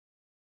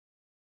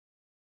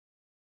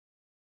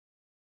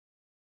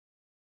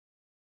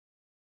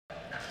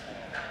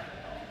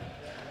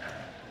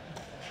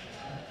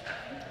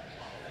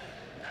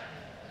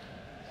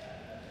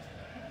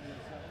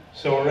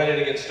So we're ready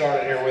to get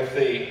started here with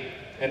the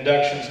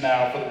inductions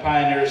now for the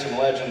Pioneers and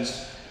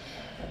Legends.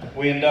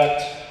 We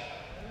induct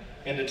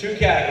into two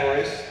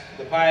categories,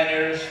 the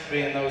Pioneers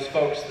being those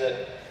folks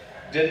that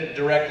didn't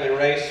directly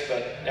race,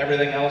 but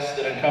everything else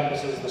that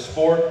encompasses the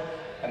sport,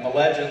 and the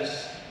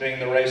Legends being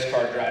the race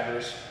car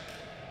drivers.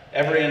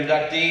 Every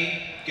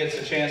inductee gets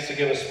a chance to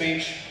give a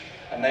speech,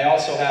 and they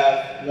also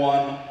have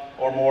one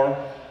or more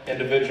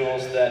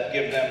individuals that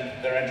give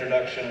them their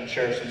introduction and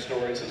share some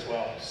stories as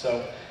well.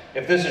 So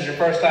if this is your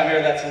first time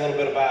here, that's a little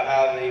bit about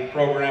how the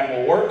program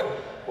will work.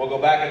 We'll go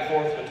back and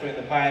forth between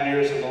the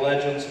Pioneers and the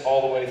Legends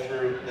all the way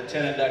through the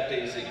 10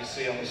 inductees that you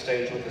see on the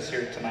stage with us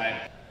here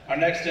tonight. Our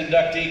next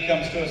inductee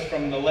comes to us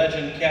from the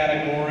Legend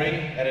category,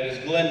 and it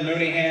is Glen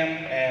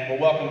Mooneyham, and we'll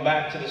welcome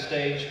back to the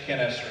stage Ken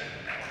Essary.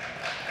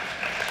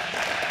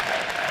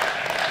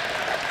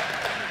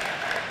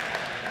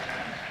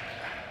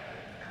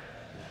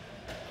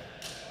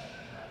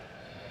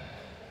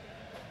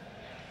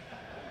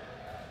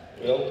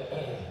 Well,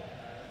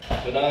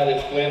 tonight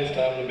it's Glen's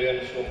time to be in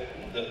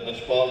the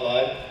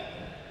spotlight.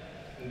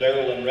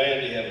 Darrell and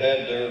Randy have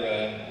had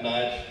their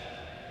nights,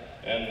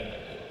 and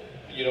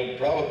you know,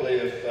 probably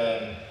if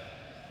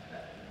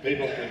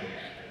people could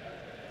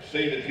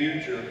see the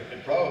future,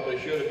 it probably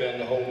should have been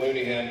the whole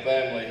Mooneyham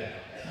family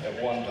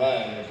at one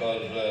time,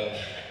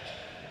 because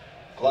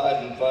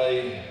Clyde and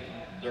Faye,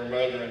 their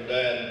mother and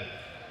dad,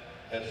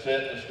 had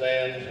sat in the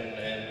stands,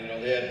 and you know,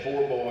 they had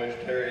 4 boys,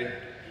 Terry,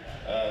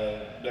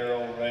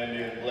 Darrell,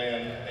 Randy, and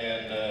Glen,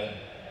 and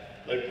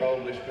they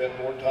probably spent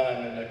more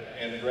time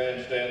in the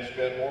grandstand,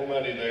 spent more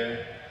money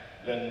there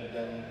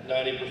than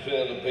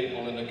 90% of the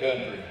people in the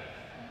country.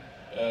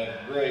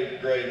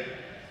 Great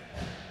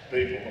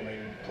people. I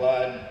mean,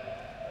 Clyde,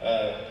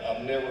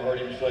 I've never heard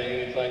him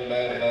say anything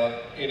bad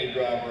about any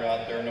driver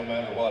out there, no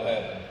matter what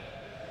happened.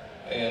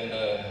 And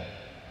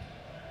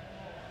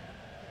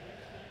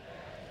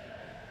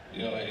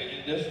you know,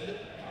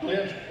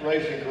 Glen's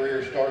racing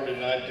career started in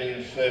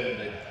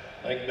 1970.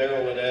 I think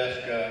Darrell had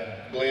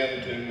asked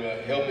Glen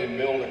to help him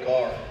build a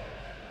car,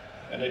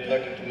 and they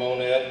took it to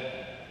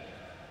Monette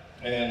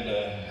and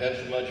had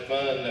so much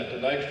fun that the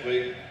next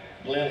week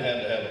Glen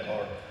had to have a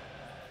car.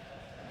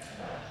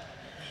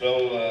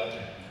 So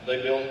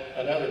they built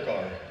another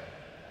car.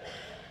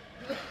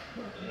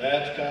 And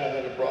that's kind of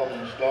where the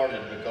problem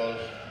started, because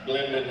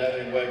Glen didn't have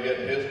any way of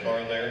getting his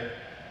car there.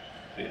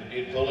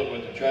 He'd pull it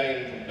with a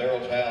chain from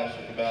Darrell's house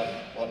at about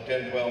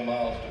 10-12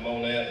 miles to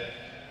Monette.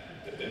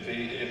 If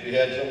he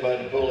had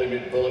somebody to pull him,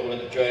 he'd pull it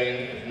with a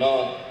chain. If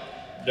not,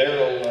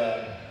 Darrell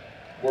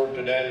worked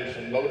at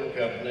Anderson Motor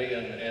Company,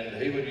 and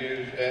he would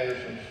use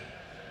Anderson's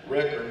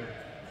wrecker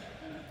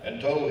and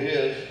tow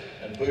his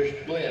and push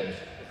Glen's.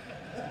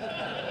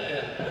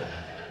 And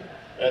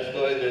that's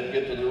the way they'd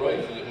get to the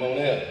races at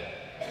Monette.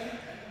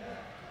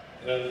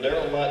 And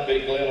Darrell might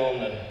beat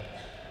Glen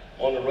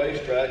on the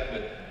racetrack,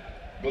 but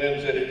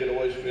Glen said he could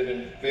always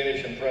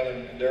finish in front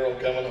of Darrell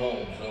coming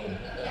home. So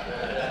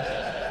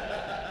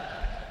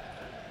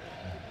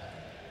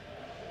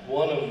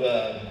one of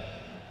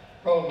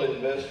probably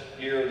the best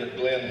year that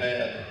Glen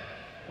had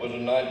was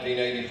in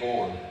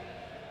 1984.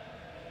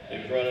 He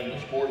was running the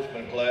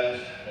sportsman class,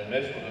 and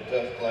this was a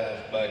tough class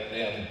back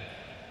then.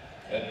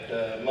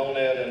 At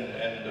Monette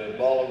and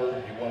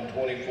Bolivar, he won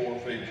 24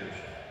 features,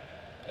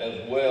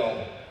 as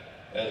well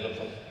as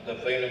the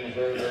FINA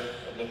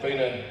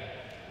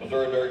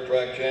Missouri Dirt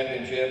Track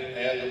Championship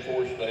and the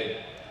 4-state.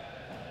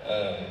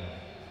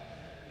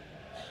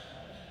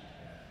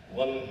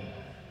 One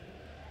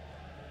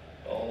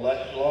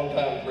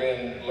long-time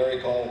friend,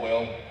 Larry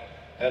Caldwell,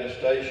 had a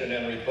station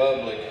in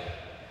Republic,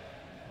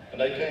 and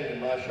they came to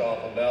my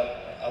shop about,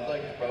 I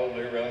think it's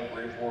probably around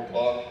 3 or 4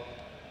 o'clock,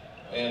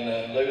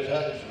 and they was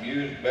hunting some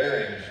used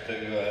bearings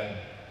to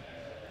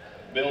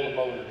build a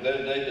motor.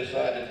 They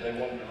decided they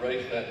wanted to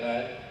race that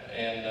night,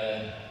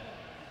 and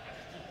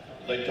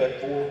they took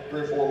 3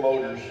 or 4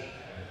 motors,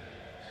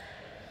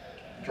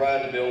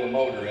 tried to build a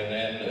motor,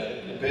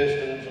 and the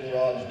pistons and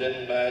rods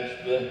didn't match.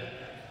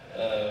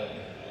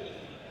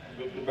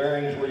 The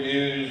bearings were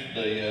used,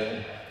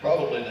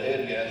 probably the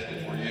head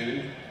gaskets were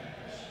used.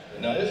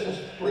 Now this is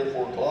 3 or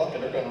 4 o'clock,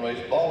 and they're going to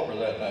race Bolivar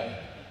that night.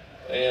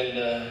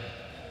 And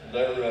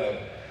they're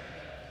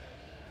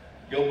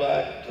go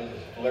back to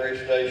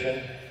Larry's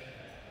station,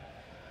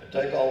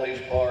 they take all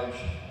these parts,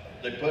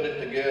 they put it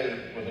together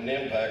with an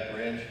impact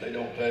wrench. They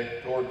don't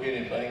take torque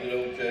anything, they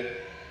don't check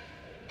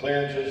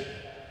clearances,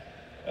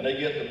 and they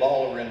get the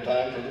Bolivar in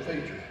time for the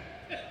feature.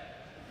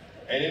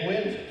 And he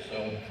wins it,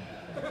 so.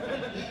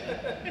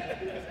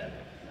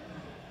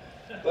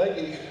 I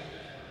think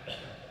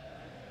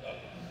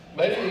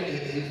maybe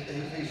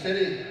he said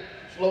he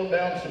slowed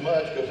down so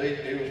much because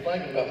he was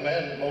thinking about,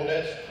 man,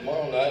 Monette's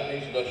tomorrow night,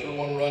 and he said, I sure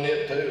want to run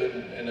it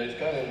too, and he's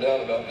kind of in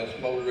doubt about this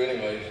motor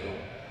anyway,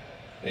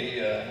 so he,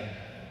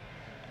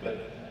 but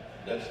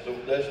that's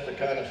the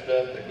kind of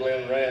stuff that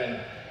Glen ran,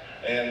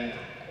 and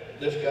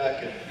this guy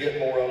could get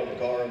more out of the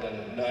car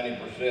than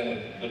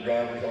 90% of the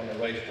drivers on the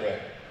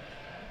racetrack.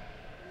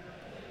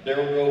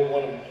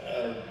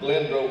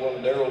 Glen drove one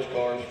of Darrell's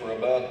cars for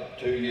about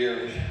 2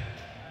 years,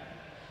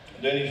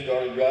 Denney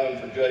started driving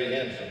for Jay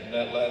Henson, and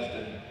that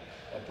lasted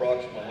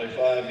approximately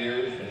 5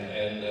 years.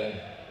 And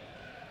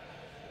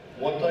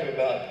one thing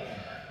about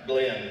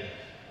Glen,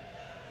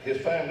 his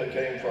family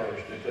came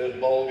first. If there's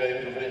ball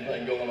games, if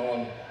anything going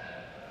on,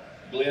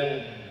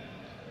 Glen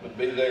would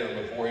be there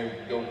before he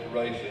would go to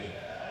races.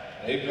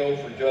 And he drove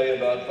for Jay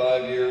about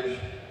 5 years.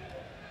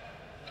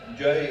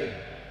 Jay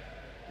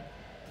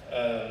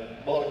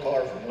bought a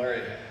car from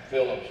Larry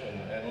Phillips,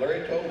 and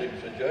Larry told him,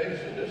 said, Jay,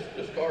 said,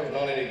 this car's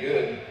not any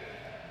good.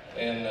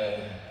 And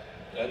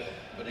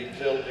but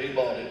he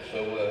bought it.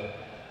 So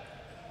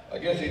I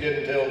guess he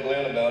didn't tell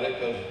Glen about it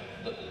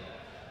because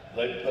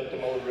they put the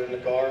motor in the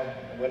car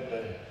and went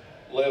to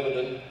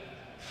Lebanon.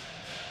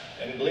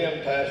 And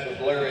Glen passes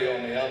Larry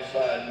on the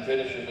outside and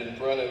finishes in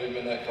front of him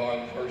in that car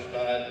the first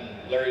night.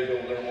 And Larry's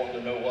over there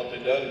wanting to know what they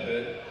done to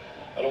it.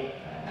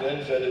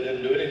 Glen said they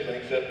didn't do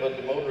anything except put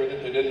the motor in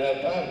it. They didn't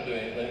have time to do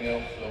anything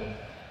else. So,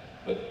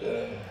 but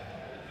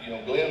you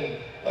know, Glen,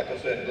 like I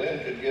said,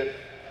 Glen could get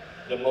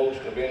the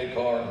most of any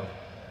car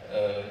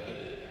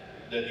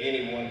that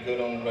anyone could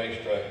on the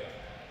racetrack.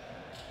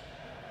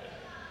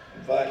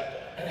 In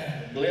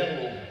fact,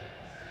 Glen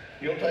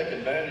he'll take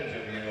advantage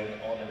of you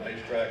on the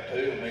racetrack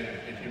too. I mean,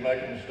 if you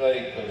make a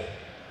mistake, because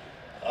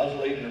I was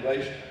leading the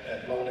race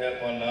at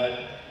Monette one night,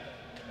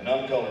 and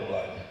I'm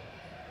colorblind.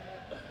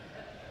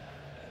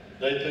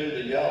 They threw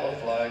the yellow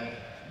flag,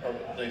 or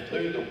they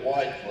threw the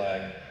white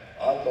flag.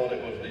 I thought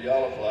it was the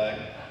yellow flag.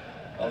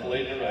 I was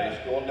leading the race,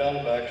 going down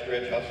the back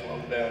stretch. I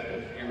slowed down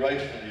because you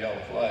race for the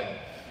yellow flag.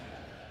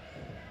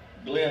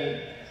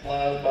 Glen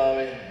flies by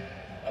me.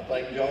 I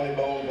think Johnny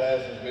Bone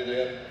passes me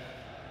then.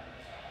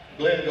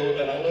 Glen goes,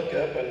 and I look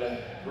up, and the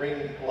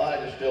green light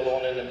is still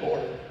on in the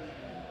corner.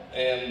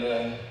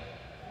 And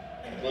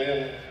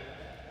Glen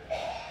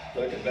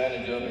took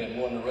advantage of me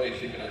and won the race.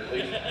 He could at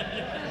least,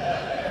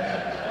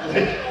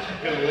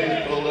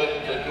 pull up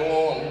and say,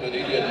 go on, but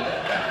he didn't.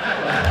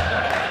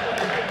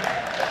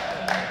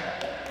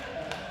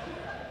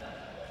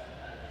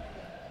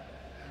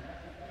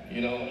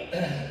 You know,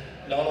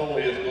 not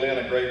only is Glen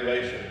a great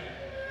racer,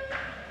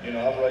 you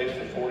know, I've raced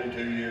for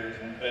 42 years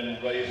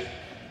and raced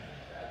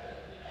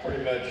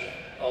pretty much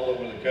all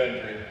over the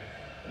country.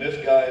 And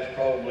this guy is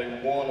probably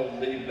one of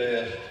the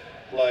best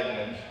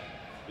flagmen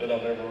that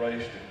I've ever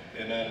raced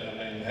in. And I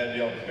mean, had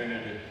the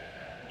opportunity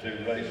to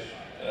race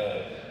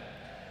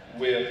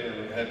with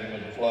or have him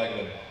as a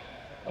flagman.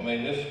 I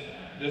mean, this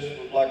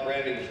like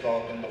Randy was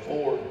talking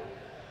before,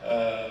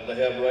 they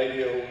have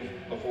radios,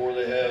 before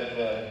they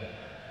have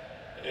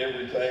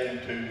everything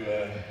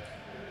to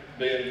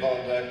be in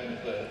contact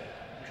with the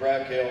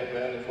track help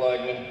and the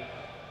flagman.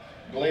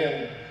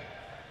 Glen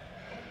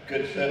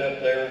could sit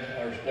up there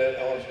or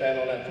stand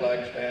on that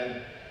flag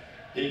stand.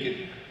 He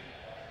could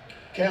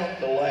count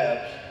the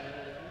laps,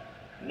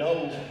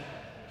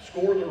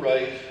 score the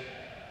race,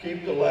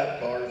 keep the lap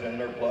cars in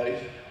their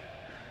place,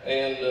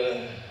 and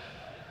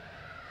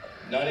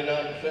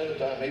 99% of the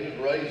time he was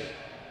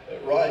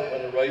right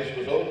when the race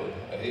was over.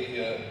 He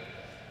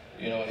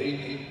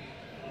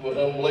was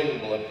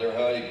unbelievable up there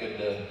how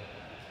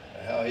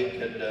he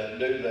could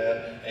do that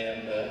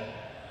and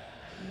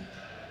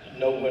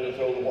know when to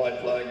throw the white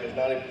flag, because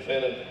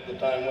 90% of the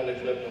time when they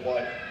flipped the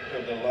white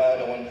or the light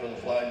on for the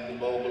flag, the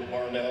bulb was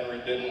burned out or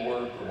it didn't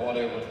work or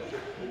whatever.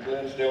 But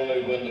Glen still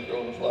knew when to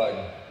throw the flag.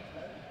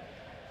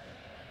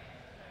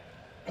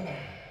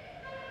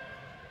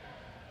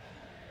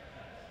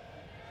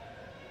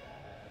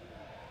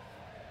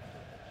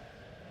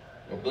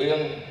 Well,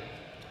 Glen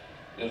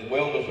is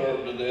well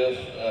deserved of this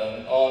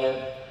honor,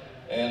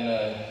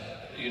 and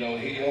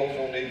he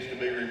also needs to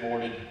be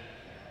rewarded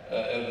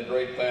as a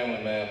great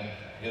family man.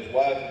 His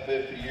wife of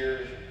 50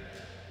 years,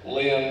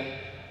 Lynn,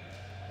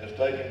 has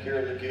taken care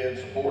of the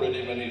kids, supported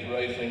him in his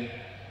racing,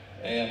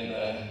 and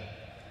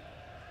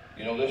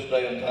this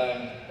day and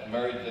time, a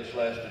marriage that's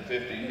lasted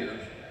 50 years,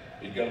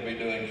 he's got to be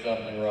doing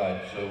something right.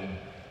 So,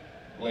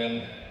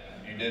 Glen,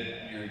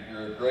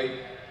 you're a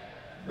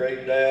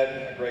great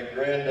dad, a great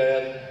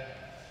granddad,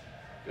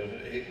 because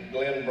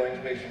Glen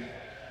brings me some,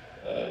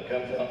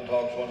 comes out and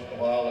talks once in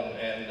a while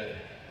and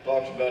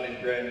talks about his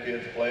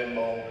grandkids playing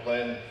ball,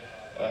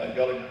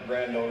 got a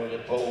granddaughter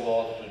that pole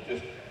vaults that's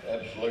just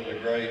absolutely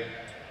great,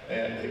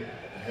 and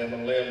him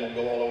and Lynn will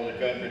go all over the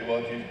country to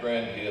watch his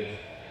grandkids.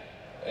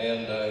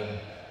 And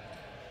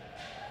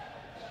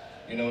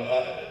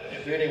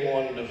if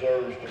anyone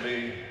deserves to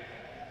be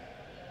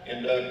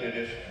inducted,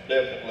 it's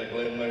definitely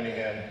Glen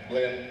Mooneyham.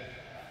 Glen,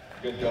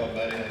 good job,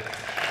 buddy.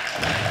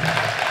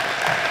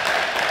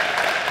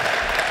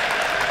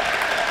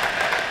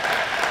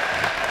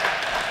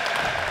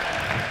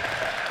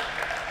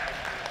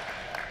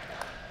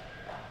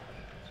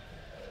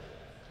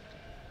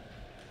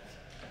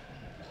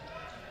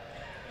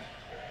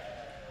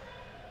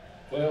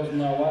 Well, as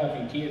my wife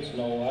and kids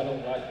know, I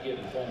don't like to get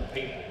in front of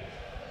people,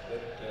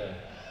 but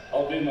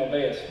I'll do my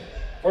best.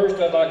 First,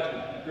 I'd like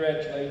to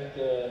congratulate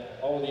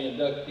all the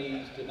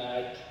inductees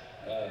tonight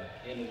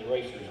into the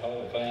Racers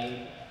Hall of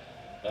Fame.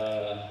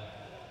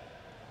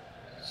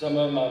 Some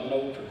of them I've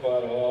known for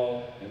quite a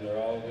while, and they're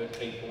all good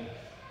people.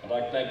 I'd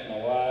like to thank my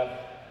wife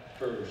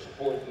for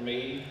supporting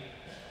me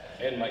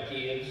and my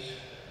kids,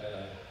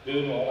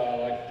 doing what I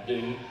like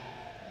to do.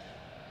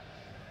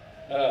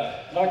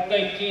 I'd like to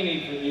thank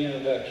Kenny for the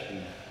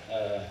introduction.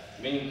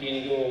 Me and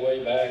Kenny go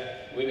way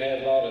back. We've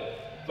had a lot of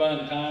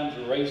fun times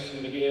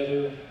racing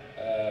together.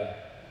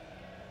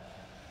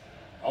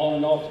 On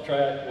and off the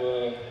track,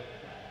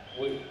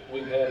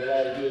 we've had a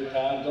lot of good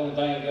times. The only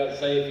thing I got to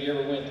say, if you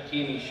ever went to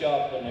Kenny's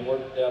shop when they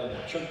worked out of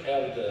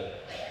the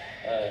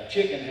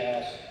chicken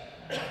house,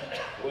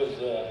 was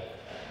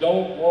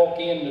don't walk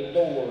in the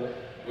door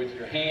with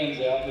your hands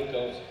out,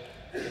 because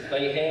if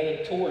they had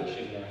a torch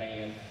in their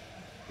hand,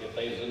 if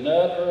there's a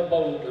nut or a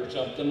bolt or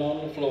something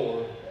on the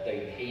floor,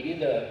 they'd heat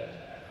it up,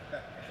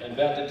 and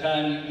about the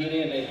time you get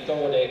in, they'd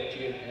throw it at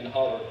you and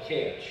holler,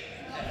 catch.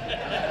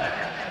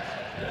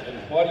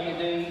 And what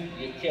do?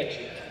 You catch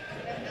it.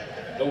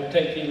 Don't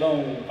take you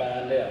long to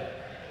find out.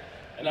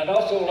 And I'd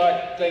also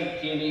like to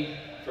thank Kenny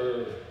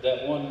for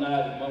that one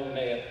night at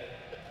Monette.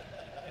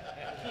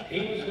 He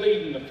was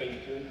leading the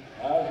feature.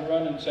 I was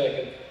running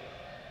second,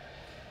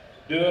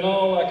 doing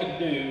all I could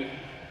do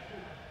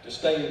to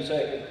stay in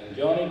second. And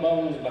Johnny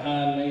Bones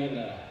behind me, and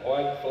the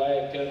white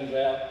flag comes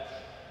out.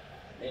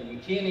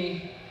 And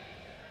Kenny,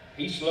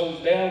 he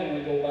slows down when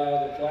we go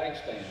by the flag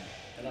stand.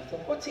 And I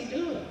thought, what's he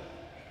doing?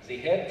 Has he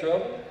had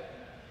trouble?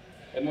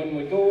 And when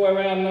we go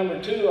around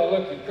number 2, I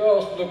looked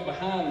across, looked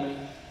behind me,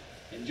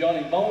 and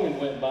Johnny Bones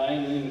went by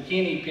him, and then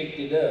Kenny picked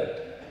it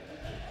up.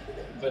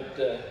 But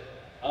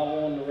I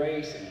won the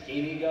race, and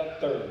Kenny got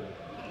third.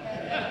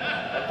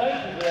 Thank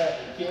you for that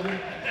one, Kenny.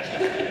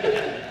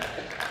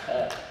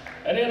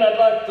 And then I'd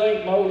like to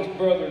thank my oldest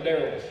brother,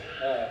 Darrell.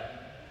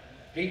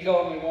 He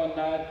called me one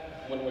night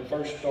when we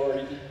first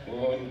started,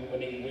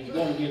 when he was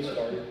going to get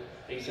started.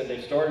 He said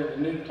they started a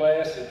new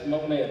class at the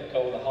Monette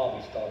called the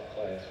Hobby Stock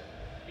class.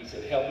 He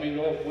said, help me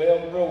weld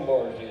the roll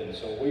bars in.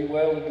 So we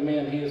welded them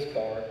in his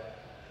car.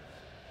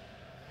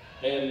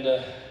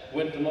 And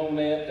went to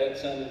Monette that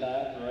Sunday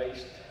night and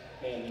raced.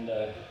 And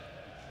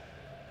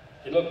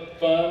it looked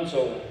fun,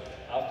 so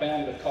I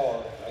found a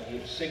car. I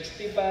give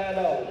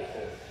 $65 for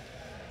it.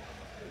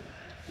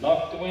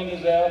 Knocked the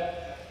windows out,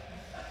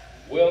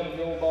 welded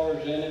roll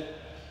bars in it,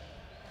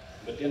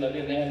 but then I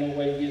didn't have no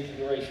way to get to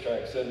the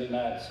racetrack Sunday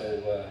night.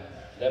 So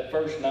that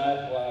first night,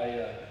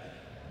 I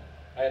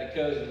had a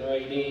cousin,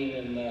 Ray Dean,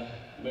 in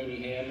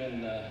Mooneyham,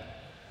 and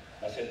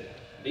I said,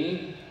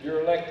 Dean,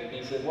 you're elected. And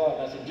he said, what?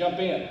 And I said, jump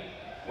in.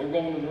 We're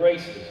going to the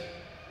races.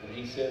 And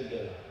he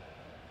said,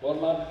 what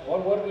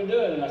are we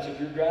doing? And I said,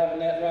 you're driving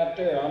that right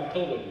there. I'm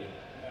pulling you.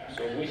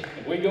 So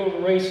we go to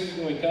the races,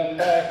 and we come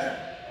back,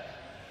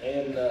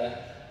 and a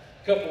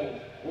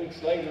couple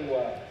weeks later,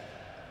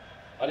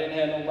 I didn't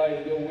have nobody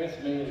to go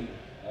with me, and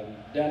I'm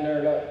down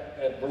there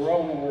at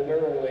Verona where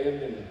Darrell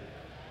lived, and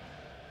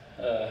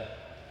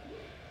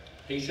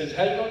he says,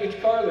 how you gonna get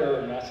your car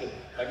there? And I said,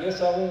 I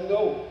guess I won't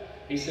go.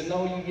 He said,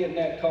 no, you get in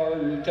that car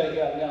and you take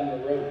out down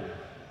the road.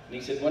 And he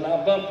said, when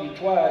I bump you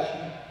twice,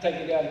 you take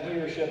it out of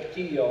gear, shut the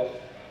key off.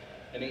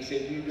 And he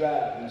said, you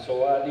drive. And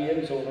so I did.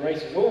 And so when the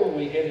race was over,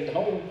 we headed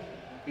home.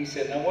 He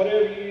said, now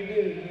whatever you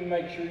do, you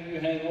make sure you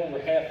hang over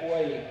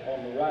halfway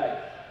on the right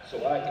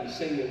so I can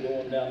see you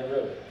going down the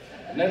road.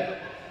 And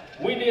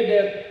we did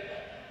that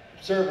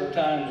several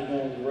times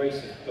going to the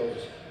races,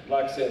 because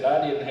like I said,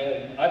 I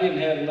didn't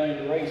have anything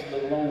to race,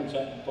 let alone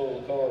something to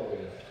pull the car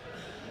with.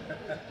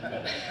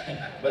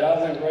 But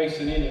I went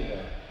racing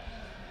anyway.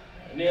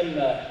 And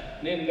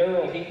then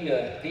Darrell,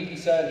 he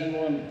decided he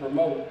wanted to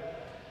promote,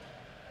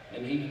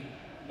 and he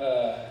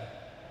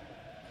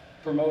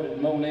promoted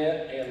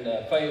Monette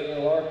and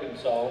Fayetteville,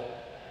 Arkansas,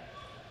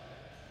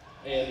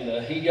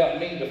 and he got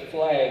me to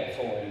flag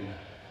for him.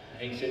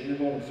 He said, you're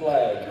going to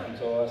flag. And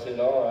so I said,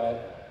 all right.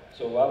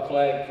 So I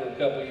flagged for a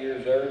couple of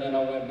years there, and then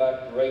I went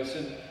back to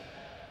racing.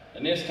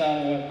 And this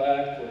time I went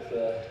back with,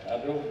 I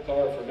drove the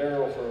car for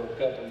Darrell for a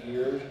couple of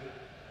years.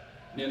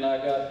 Then I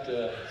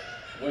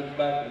went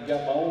back and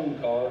got my own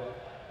car.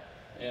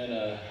 And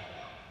a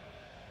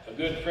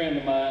good friend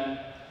of mine,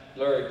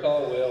 Larry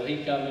Caldwell,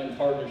 he come in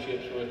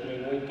partnerships with me,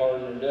 and we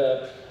partnered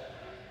up.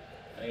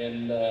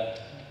 And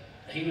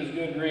he was a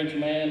good wrench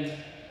man.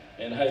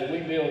 And hey, we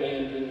build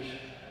engines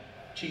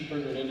cheaper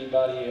than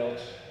anybody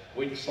else.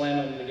 We'd slam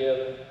them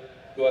together,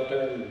 go out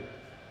there and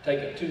take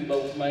a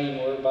 2-boat main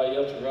where everybody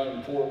else was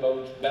running 4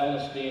 boats,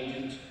 balance the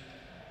engines.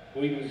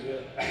 We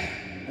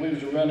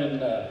was running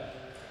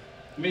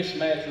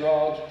mismatched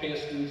rods,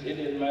 pistons. It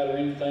didn't matter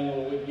anything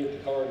where we'd get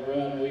the car to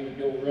run, we would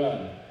go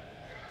run.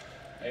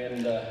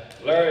 And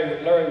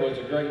Larry was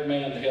a great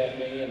man to help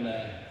me,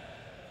 and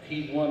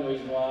he's one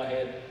reason why I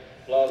had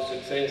a lot of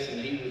success, and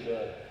he was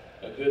a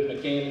good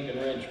mechanic and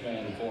wrench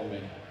man for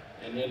me.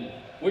 And then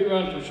we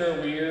run for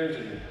several years,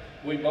 and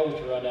we both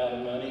run out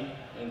of money,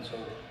 and so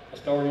I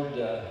started,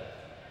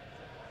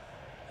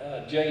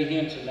 Jay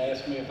Henson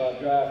asked me if I'd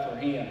drive for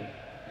him,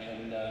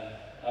 and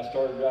I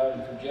started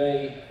driving for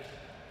Jay,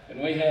 and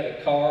we had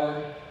a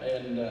car,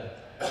 and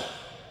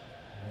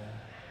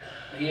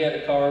he had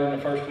a car, and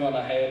the first one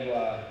I had,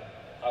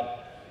 I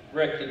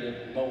wrecked it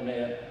at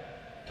Monette,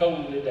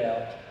 totaled it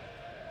out,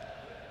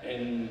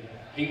 and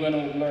he went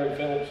over to Larry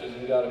Phillips's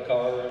and got a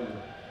car, and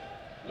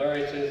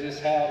Larry says, this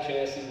Howe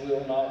chassis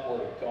will not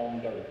work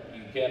on dirt.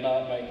 You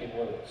cannot make it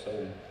work.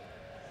 So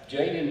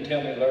Jay didn't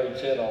tell me Larry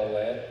said all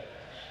that.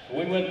 So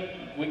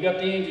we got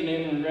the engine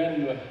in and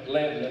ran to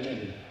Lebanon,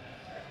 and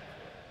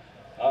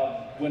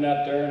I went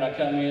out there and I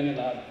come in and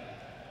I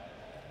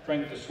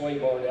cranked the sway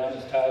bar down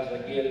as tight as I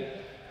get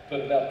it,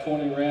 put about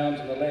 20 rounds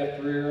in the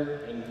left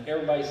rear, and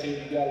everybody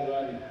said you got to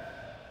run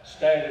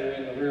stagger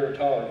in the rear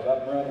tires.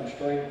 I'd run them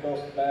straight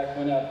across the back,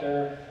 went out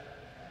there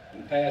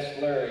and passed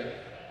Larry,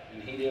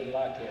 and he didn't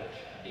like that.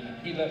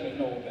 He let me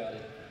know about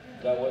it,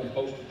 that I wasn't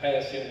supposed to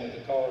pass him with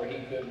a car he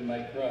couldn't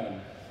make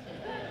run.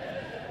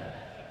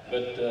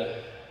 But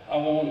I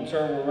won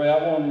several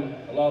races. I won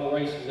a lot of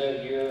races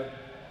that year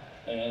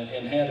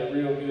and had a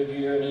real good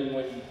year. And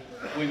then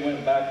we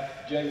went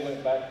back, Jay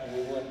went back, and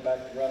we went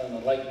back to running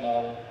a late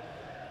model.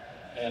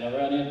 And I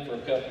ran it for a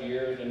couple of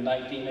years. In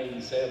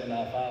 1987,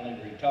 I finally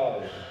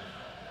retired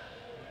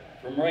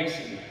from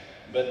racing.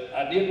 But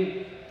I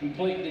didn't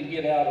completely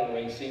get out of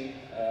racing.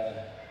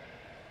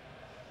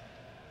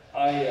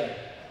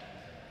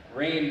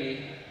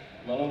 Randy,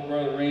 my little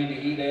brother Randy,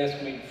 he'd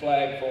asked me to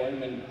flag for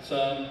him and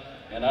son,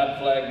 and I'd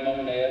flag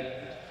Monad.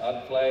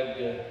 I'd flag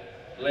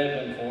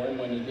Lebanon for him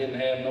when he didn't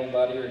have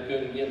nobody or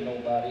couldn't get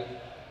nobody.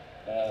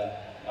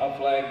 I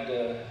flagged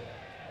a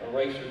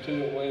race or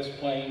two at West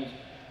Plains,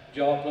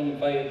 Joplin,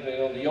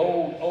 Fayetteville, the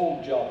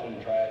old Joplin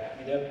track.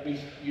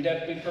 You'd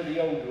have to be pretty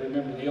old to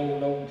remember the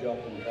old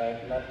Joplin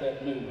track, not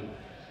that new one.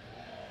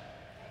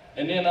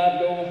 And then I'd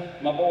go,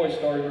 my boy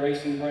started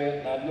racing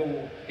Brett, and I'd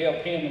go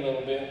help him a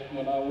little bit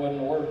when I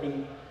wasn't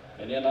working.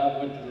 And then I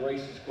went to the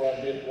races quite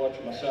a bit to watch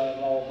my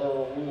son-in-law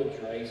Burl Woods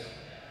race.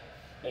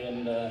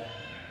 And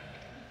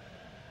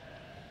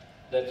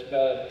that's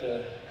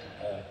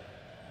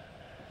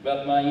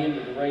about my end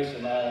of the race,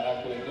 and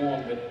I quit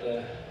going. But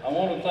I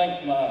want to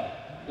thank my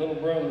little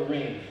brother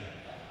Randy.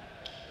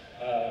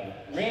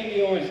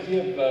 Randy always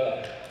give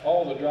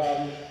all the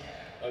drivers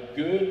a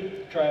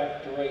good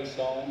track to race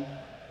on.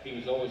 He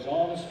was always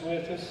honest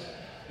with us,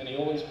 and he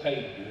always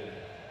paid good.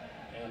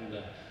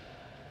 And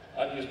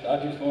I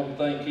just want to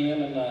thank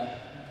him, and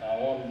I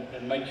want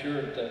to make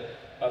sure that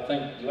I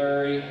thank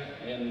Larry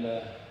and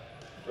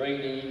Ray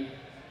Dean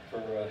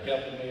for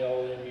helping me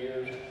all them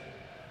years,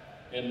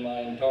 and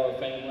my entire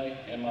family,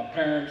 and my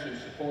parents who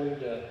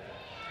supported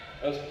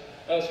us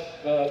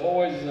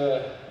boys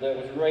that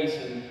was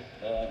racing.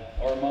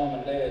 Our mom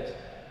and dads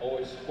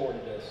always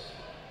supported us.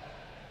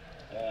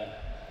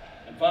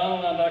 And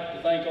finally, I'd like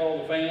to thank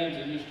all the fans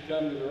that used to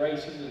come to the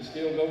races and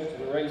still goes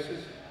to the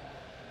races.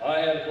 I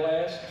had a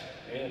blast,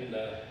 and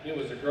it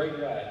was a great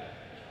ride.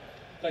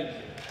 Thank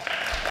you.